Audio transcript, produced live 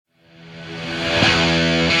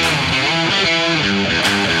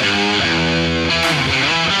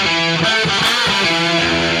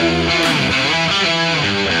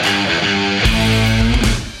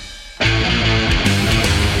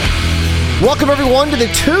Welcome, everyone, to the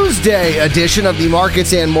Tuesday edition of the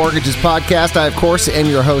Markets and Mortgages podcast. I, of course, am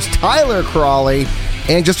your host, Tyler Crawley.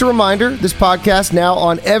 And just a reminder, this podcast now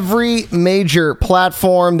on every major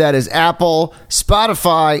platform, that is Apple,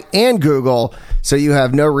 Spotify, and Google. So you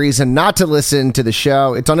have no reason not to listen to the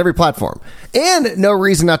show. It's on every platform. And no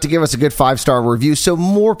reason not to give us a good 5-star review so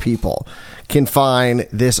more people can find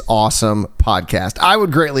this awesome podcast. I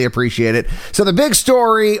would greatly appreciate it. So the big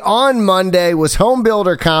story on Monday was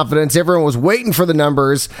Homebuilder confidence. Everyone was waiting for the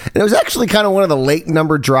numbers. And it was actually kind of one of the late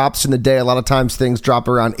number drops in the day. A lot of times things drop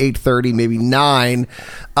around 8:30, maybe 9.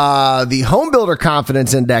 The Homebuilder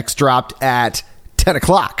confidence index dropped at 10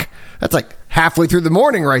 o'clock. That's like halfway through the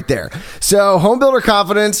morning right there. So homebuilder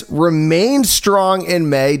confidence remained strong in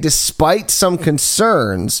May despite some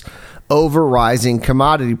concerns over rising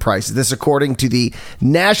commodity prices. This according to the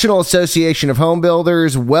National Association of Home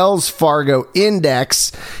Builders Wells Fargo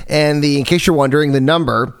Index. And in case you're wondering, the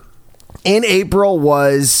number in April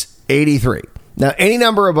was 83. Now, any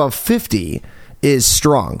number above 50 is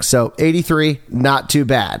strong. So 83, not too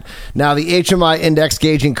bad. Now, the HMI index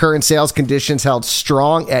gauging current sales conditions held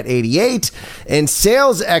strong at 88, and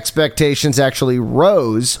sales expectations actually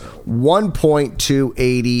rose 1 point to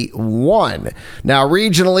 81. Now,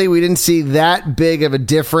 regionally, we didn't see that big of a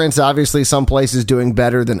difference. Obviously, some places doing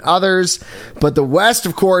better than others, but the West,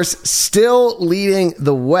 of course, still leading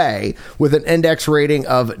the way with an index rating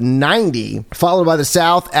of 90, followed by the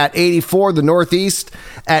South at 84, the Northeast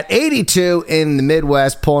at 82, in the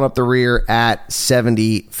Midwest pulling up the rear at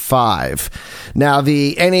 75. Now,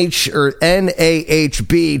 the NAHB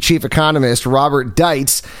chief economist Robert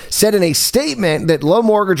Deitz said in a statement that low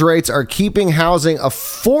mortgage rates are keeping housing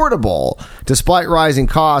affordable despite rising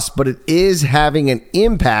costs, but it is having an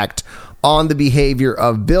impact on the behavior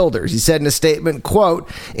of builders. He said in a statement, quote,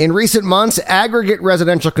 "In recent months, aggregate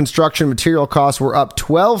residential construction material costs were up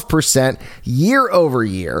 12% year over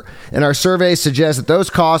year, and our surveys suggest that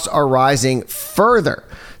those costs are rising further.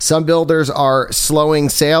 Some builders are slowing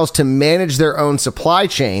sales to manage their own supply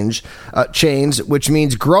chains, which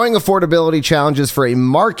means growing affordability challenges for a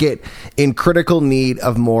market in critical need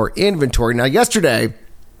of more inventory." Now, yesterday,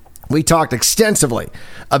 we talked extensively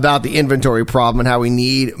about the inventory problem and how we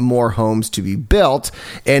need more homes to be built.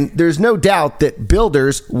 And there's no doubt that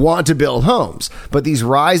builders want to build homes. But these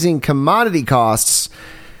rising commodity costs,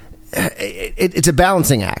 it's a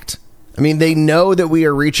balancing act. I mean, they know that we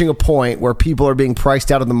are reaching a point where people are being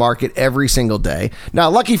priced out of the market every single day. Now,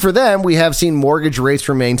 lucky for them, we have seen mortgage rates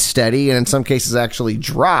remain steady and in some cases actually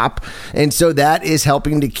drop. And so that is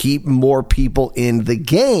helping to keep more people in the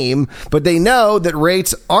game. But they know that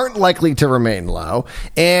rates aren't likely to remain low.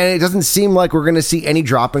 And it doesn't seem like we're going to see any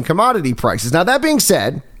drop in commodity prices. Now, that being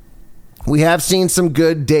said, we have seen some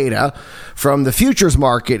good data from the futures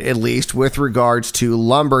market, at least with regards to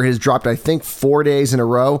lumber. Has dropped, I think, 4 days in a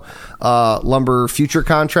row, lumber future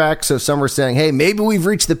contract. So some are saying, hey, maybe we've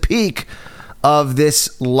reached the peak of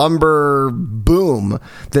this lumber boom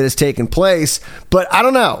that has taken place. But I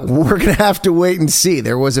don't know. We're going to have to wait and see.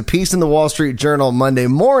 There was a piece in the Wall Street Journal Monday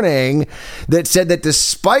morning that said that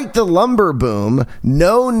despite the lumber boom,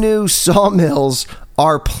 no new sawmills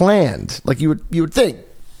are planned. Like you would think.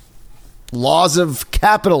 Laws of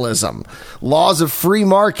capitalism, laws of free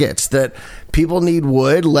markets, that people need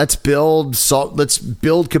wood. Let's build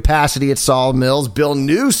capacity at sawmills, build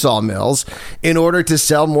new sawmills in order to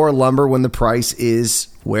sell more lumber when the price is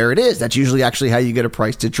where it is. That's usually actually how you get a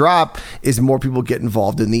price to drop, is more people get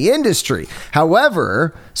involved in the industry.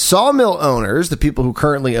 However, sawmill owners, the people who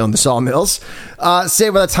currently own the sawmills, say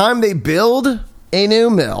by the time they build a new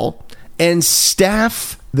mill and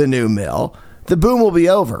staff the new mill, the boom will be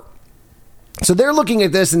over. So they're looking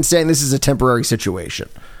at this and saying this is a temporary situation.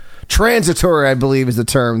 Transitory, I believe, is the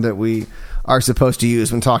term that we are supposed to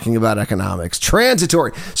use when talking about economics.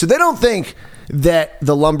 Transitory. So they don't think that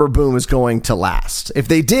the lumber boom is going to last. If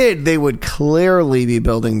they did, they would clearly be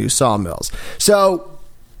building new sawmills. So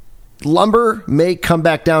lumber may come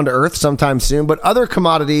back down to earth sometime soon, but other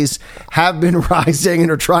commodities have been rising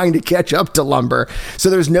and are trying to catch up to lumber.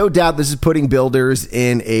 So there's no doubt this is putting builders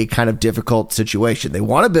in a kind of difficult situation. They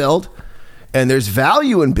want to build, and there's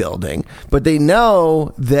value in building, but they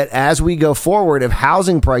know that as we go forward, if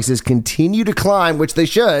housing prices continue to climb, which they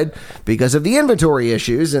should because of the inventory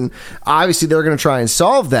issues, and obviously they're going to try and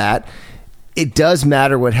solve that, it does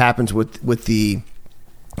matter what happens with the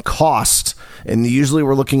cost. And usually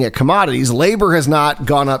we're looking at commodities. Labor has not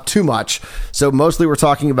gone up too much. So mostly we're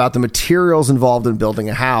talking about the materials involved in building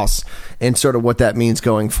a house and sort of what that means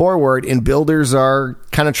going forward. And builders are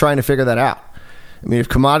kind of trying to figure that out. I mean, if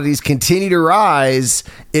commodities continue to rise,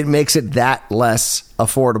 it makes it that less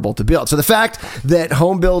affordable to build. So the fact that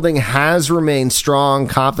home building has remained strong,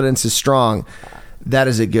 confidence is strong, that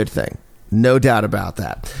is a good thing. No doubt about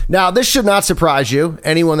that. Now, this should not surprise you.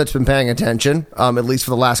 Anyone that's been paying attention, at least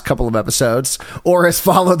for the last couple of episodes, or has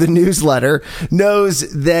followed the newsletter, knows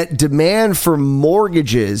that demand for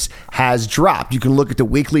mortgages has dropped. You can look at the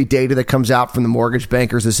weekly data that comes out from the Mortgage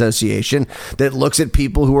Bankers Association that looks at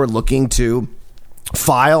people who are looking to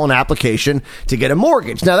file an application to get a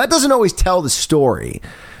mortgage. Now, that doesn't always tell the story,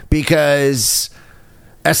 because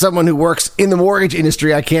as someone who works in the mortgage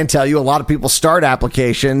industry, I can tell you a lot of people start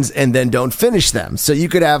applications and then don't finish them. So you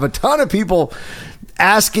could have a ton of people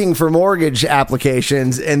asking for mortgage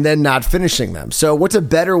applications and then not finishing them. So what's a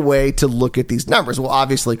better way to look at these numbers? Well,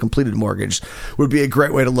 obviously, completed mortgage would be a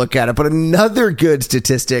great way to look at it. But another good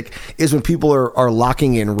statistic is when people are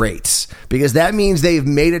locking in rates, because that means they've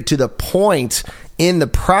made it to the point in the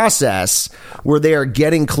process where they are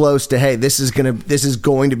getting close to, hey, this is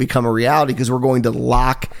going to become a reality, because we're going to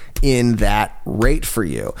lock in that rate for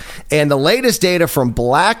you. And the latest data from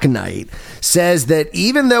Black Knight says that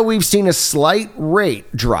even though we've seen a slight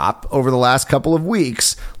rate drop over the last couple of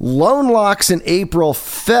weeks, loan locks in April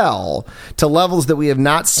fell to levels that we have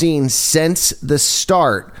not seen since the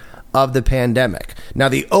start of the pandemic. Now,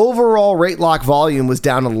 the overall rate lock volume was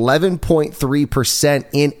down 11.3%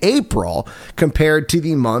 in April compared to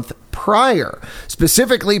the month prior.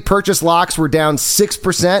 Specifically, purchase locks were down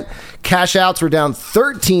 6%, cash outs were down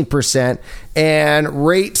 13%, and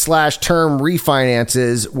rate/term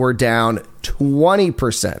refinances were down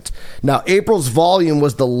 20%. Now, April's volume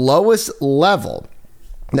was the lowest level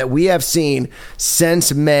that we have seen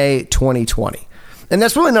since May 2020. And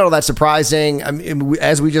that's really not all that surprising. I mean,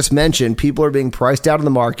 as we just mentioned, people are being priced out of the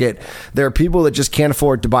market. There are people that just can't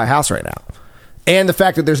afford to buy a house right now. And the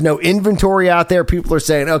fact that there's no inventory out there, people are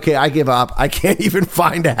saying, okay, I give up. I can't even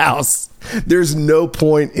find a house. There's no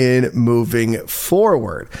point in moving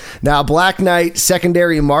forward. Now, Black Knight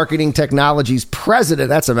Secondary Marketing Technologies president,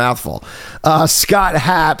 that's a mouthful, Scott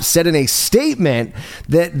Happ, said in a statement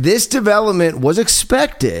that this development was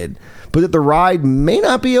expected, but that the ride may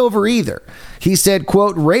not be over either. He said,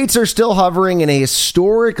 quote, rates are still hovering in a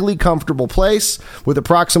historically comfortable place with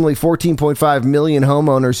approximately 14.5 million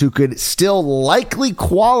homeowners who could still likely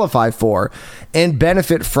qualify for and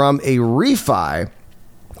benefit from a refi.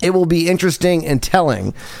 It will be interesting and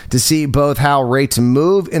telling to see both how rates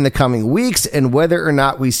move in the coming weeks and whether or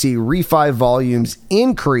not we see refi volumes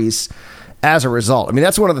increase as a result. I mean,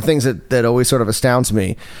 that's one of the things that always sort of astounds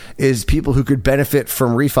me is people who could benefit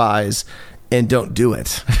from refis and don't do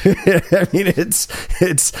it. I mean, it's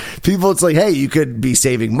people, it's like, hey, you could be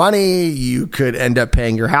saving money. You could end up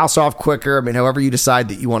paying your house off quicker. I mean, however you decide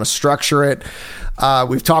that you want to structure it.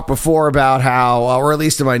 We've talked before about how, or at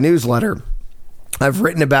least in my newsletter, I've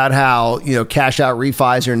written about how, cash out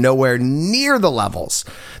refis are nowhere near the levels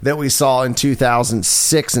that we saw in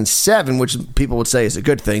 2006 and 7, which people would say is a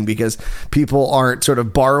good thing because people aren't sort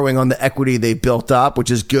of borrowing on the equity they built up,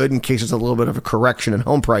 which is good in case there's a little bit of a correction in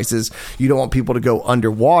home prices. You don't want people to go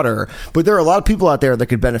underwater, but there are a lot of people out there that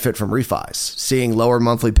could benefit from refis, seeing lower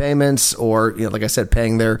monthly payments or, like I said,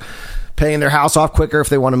 paying their house off quicker if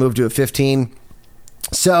they want to move to a 15.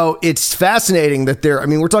 So it's fascinating that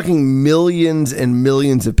we're talking millions and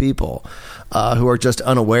millions of people who are just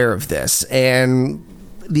unaware of this. And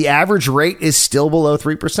the average rate is still below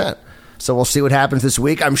 3%. So we'll see what happens this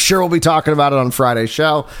week. I'm sure we'll be talking about it on Friday's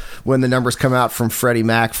show when the numbers come out from Freddie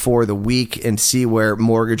Mac for the week and see where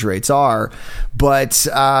mortgage rates are. But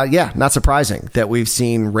not surprising that we've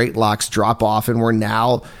seen rate locks drop off and we're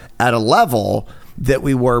now at a level that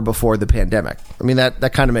we were before the pandemic. I mean,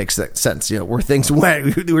 that kind of makes sense. Where things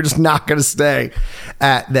went, we were just not going to stay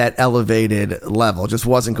at that elevated level. It just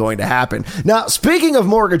wasn't going to happen. Now, speaking of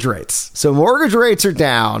mortgage rates, so mortgage rates are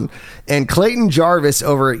down, and Clayton Jarvis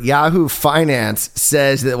over at Yahoo Finance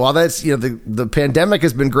says that while that's, the pandemic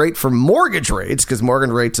has been great for mortgage rates because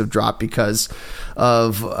mortgage rates have dropped because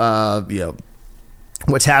of,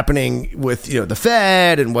 what's happening with, the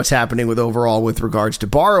Fed and what's happening with overall with regards to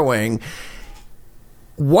borrowing.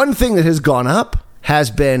 One thing that has gone up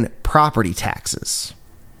has been property taxes.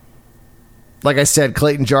 Like I said,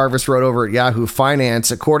 Clayton Jarvis wrote over at Yahoo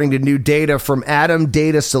Finance, according to new data from Atom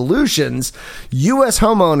Data Solutions, U.S.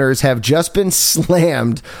 homeowners have just been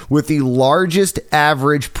slammed with the largest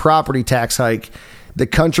average property tax hike the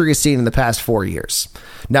country has seen in the past 4 years.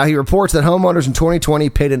 Now, he reports that homeowners in 2020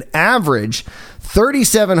 paid an average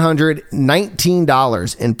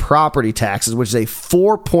 $3,719 in property taxes, which is a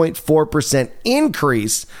 4.4%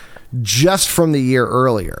 increase just from the year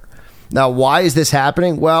earlier. Now, why is this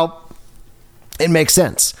happening? Well, It makes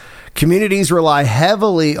sense. Communities rely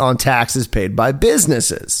heavily on taxes paid by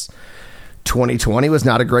businesses. 2020 was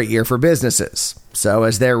not a great year for businesses. So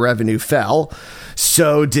as their revenue fell,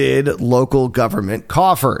 so did local government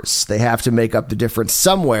coffers. They have to make up the difference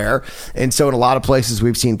somewhere. And so in a lot of places,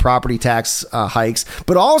 we've seen property tax hikes.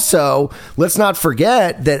 But also, let's not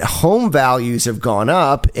forget that home values have gone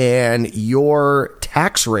up and your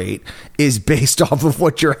tax rate is based off of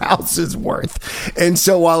what your house is worth. And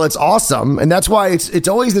so while it's awesome, and that's why it's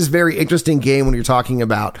always this very interesting game when you're talking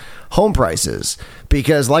about home prices,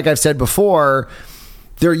 because like I've said before,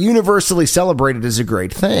 they're universally celebrated as a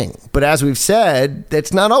great thing. But as we've said,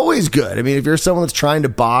 that's not always good. I mean, if you're someone that's trying to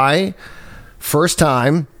buy first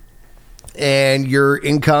time and your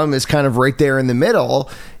income is kind of right there in the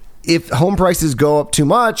middle, if home prices go up too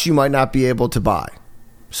much, you might not be able to buy.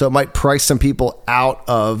 So it might price some people out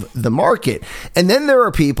of the market. And then there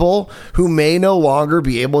are people who may no longer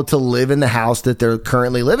be able to live in the house that they're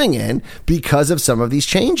currently living in because of some of these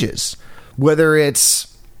changes. Whether it's,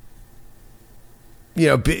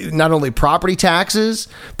 not only property taxes,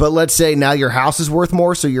 but let's say now your house is worth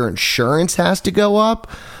more, so your insurance has to go up.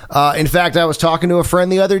 In fact, I was talking to a friend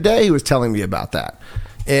the other day who was telling me about that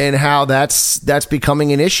and how that's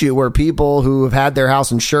becoming an issue where people who have had their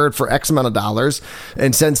house insured for X amount of dollars,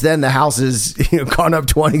 and since then the house has gone up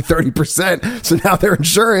 20-30%. So now their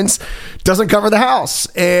insurance doesn't cover the house.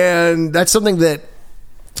 And that's something that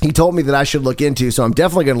he told me that I should look into, so I'm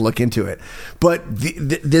definitely going to look into it. But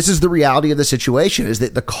this is the reality of the situation, is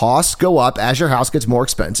that the costs go up as your house gets more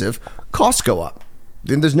expensive. Costs go up.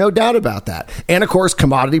 And there's no doubt about that. And of course,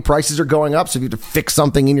 commodity prices are going up. So if you have to fix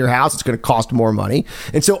something in your house, it's going to cost more money.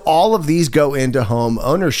 And so all of these go into home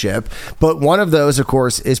ownership. But one of those, of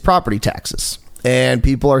course, is property taxes. And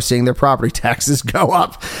people are seeing their property taxes go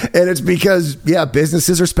up. And it's because,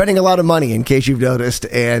 businesses are spending a lot of money, in case you've noticed,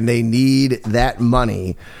 and they need that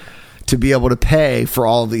money to be able to pay for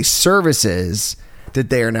all of these services that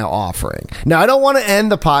they are now offering. Now, I don't want to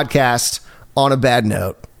end the podcast on a bad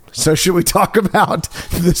note. So should we talk about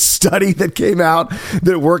the study that came out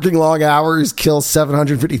that working long hours kills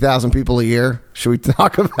 750,000 people a year? Should we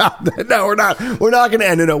talk about that? No, we're not. We're not going to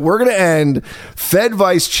end it. No, we're going to end Fed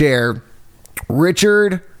Vice Chair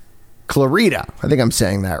Richard Clarida. I think I'm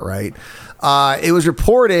saying that right. It was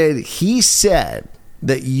reported, he said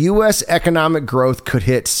that U.S. economic growth could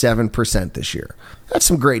hit 7% this year. That's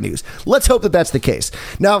some great news. Let's hope that that's the case.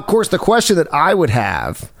 Now, of course, the question that I would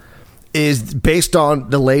have is, based on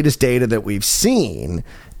the latest data that we've seen,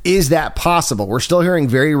 is that possible? We're still hearing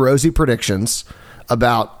very rosy predictions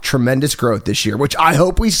about tremendous growth this year, which I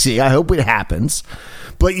hope we see. I hope it happens.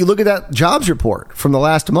 But you look at that jobs report from the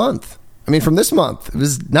last month. I mean, from this month, it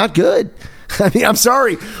was not good. I mean, I'm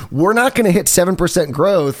sorry. We're not going to hit 7%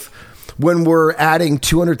 growth when we're adding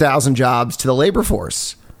 200,000 jobs to the labor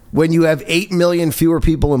force, when you have 8 million fewer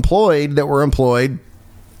people employed that were employed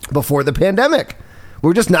before the pandemic.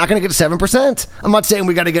 We're just not going to get 7%. I'm not saying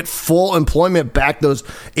we got to get full employment back, those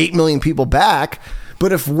 8 million people back.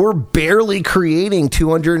 But if we're barely creating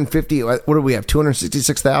 250, what do we have,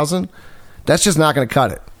 266,000? That's just not going to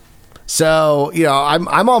cut it. So,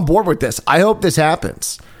 I'm on board with this. I hope this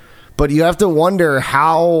happens. But you have to wonder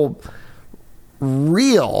how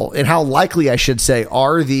real and how likely, I should say,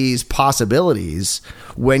 are these possibilities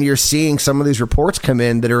when you're seeing some of these reports come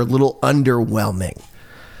in that are a little underwhelming.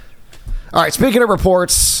 All right, speaking of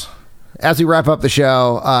reports, as we wrap up the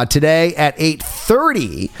show, today at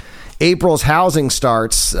 8:30, April's housing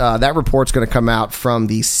starts. That report's going to come out from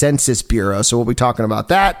the Census Bureau, so we'll be talking about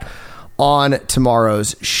that on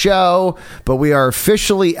tomorrow's show. But we are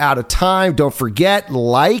officially out of time. Don't forget,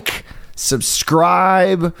 like,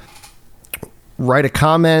 subscribe, write a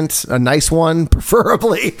comment, a nice one,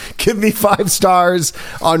 preferably. Give me 5 stars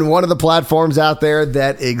on one of the platforms out there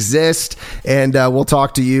that exist. And we'll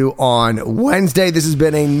talk to you on Wednesday. This has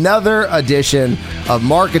been another edition of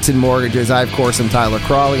Markets and Mortgages. I, of course, am Tyler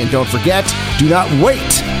Crawley. And don't forget, do not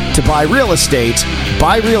wait to buy real estate.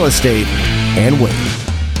 Buy real estate and wait.